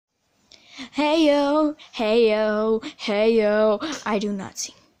Hey yo, hey yo, hey yo. I do not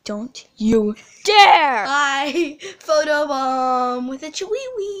sing. Don't you dare! Hi, Photobomb with a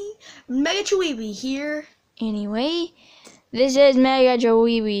Chiweewee. Mega Chiweewee here. Anyway, this is Mega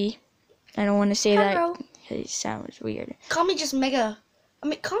Joey. I don't want to say Hello. that. It sounds weird. Call me just Mega.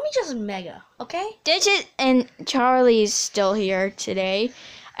 Call me just Mega, okay? And Charlie's still here today.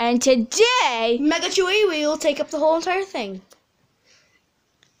 And today, Mega Chiweewee will take up the whole entire thing.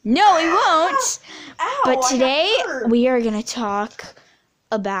 no, he won't. Ow, But today, I got hurt. we are going to talk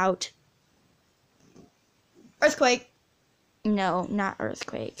about, Earthquake. no, not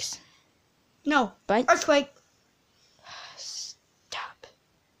earthquakes. No. But, Earthquake. stop.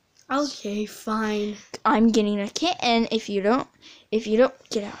 Okay, fine. I'm getting a kitten if you don't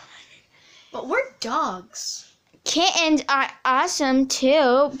get out. But we're dogs. Kittens are awesome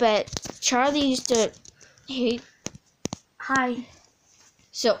too, but Charlie used to hate. Hi.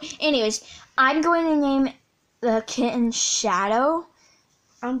 So, anyways, I'm going to name the kitten Shadow.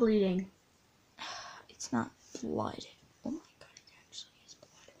 I'm bleeding. It's not blood. Oh my god, it actually is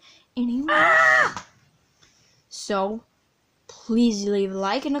blood. Anyway, Ah! so please leave a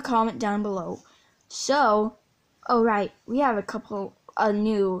like and a comment down below. So, oh right, we have a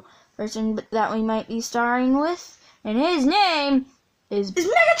new person that we might be starring with, and his name is It's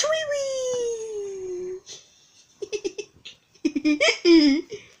Mega Chiweewee!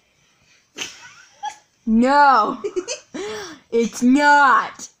 No, it's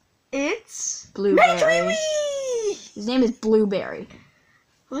not It's Mega Blueberry. Chiweewee! His name is Blueberry.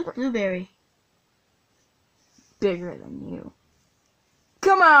 Who's Blueberry? Bigger than you.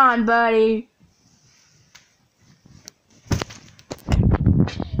 Come on, buddy.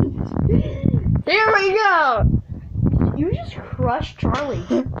 Here we go. You just crushed Charlie.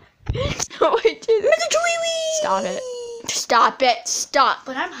 No, I didn't. Mega Chiweewee! Stop it. Stop it. Stop.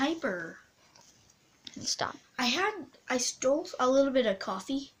 But I'm hyper. Stop. I stole a little bit of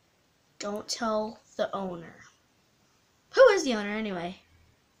coffee. Don't tell the owner. Who is the owner anyway?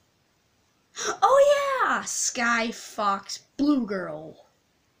 Oh yeah! Sky Fox Blue Girl.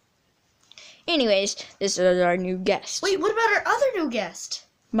 Anyways, this is our new guest. Wait, what about our other new guest?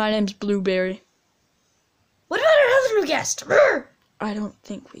 My name's Blueberry. What about our other new guest? Brr! I don't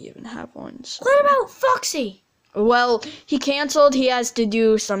think we even have one. So. What about Foxy? Well, he canceled. He has to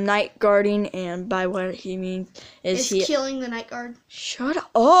do some night guarding, and by what he means is he... killing the night guard. Shut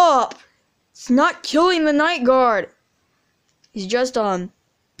up! It's not killing the night guard. He's just, Putting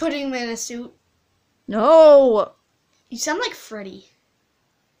him in a suit. No! You sound like Freddy.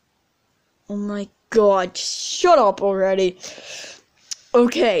 Oh my god, shut up already.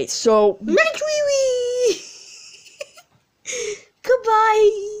 Okay, so... Mega Chiweewee! Goodbye!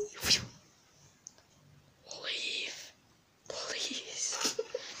 Leave. Please.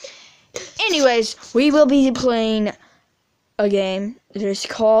 Anyways, we will be playing a game. It is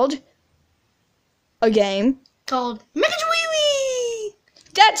called... a game. Called Mega Chiweewee!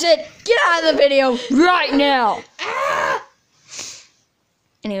 That's it! Get out of the video right now! Ah!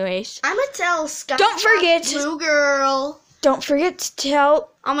 Anyways, I'm gonna tell Sky Don't forget- Blue Girl. don't forget to tell...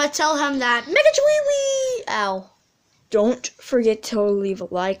 I'm gonna tell him that Mega Chiweewee! Ow. Don't forget to leave a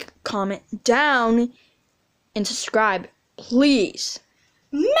like, comment down, and subscribe, please.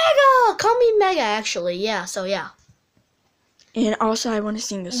 Mega! Call me Mega, actually. Yeah, so yeah. And also, I want to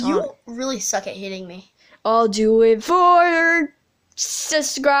sing the song. You really suck at hitting me. I'll do it for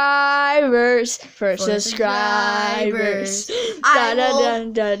subscribers. For subscribers. I Da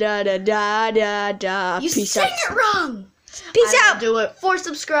will- da da da da da da. You Peace sang out. it wrong! Peace I out. will do it for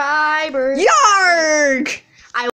subscribers. Yarg!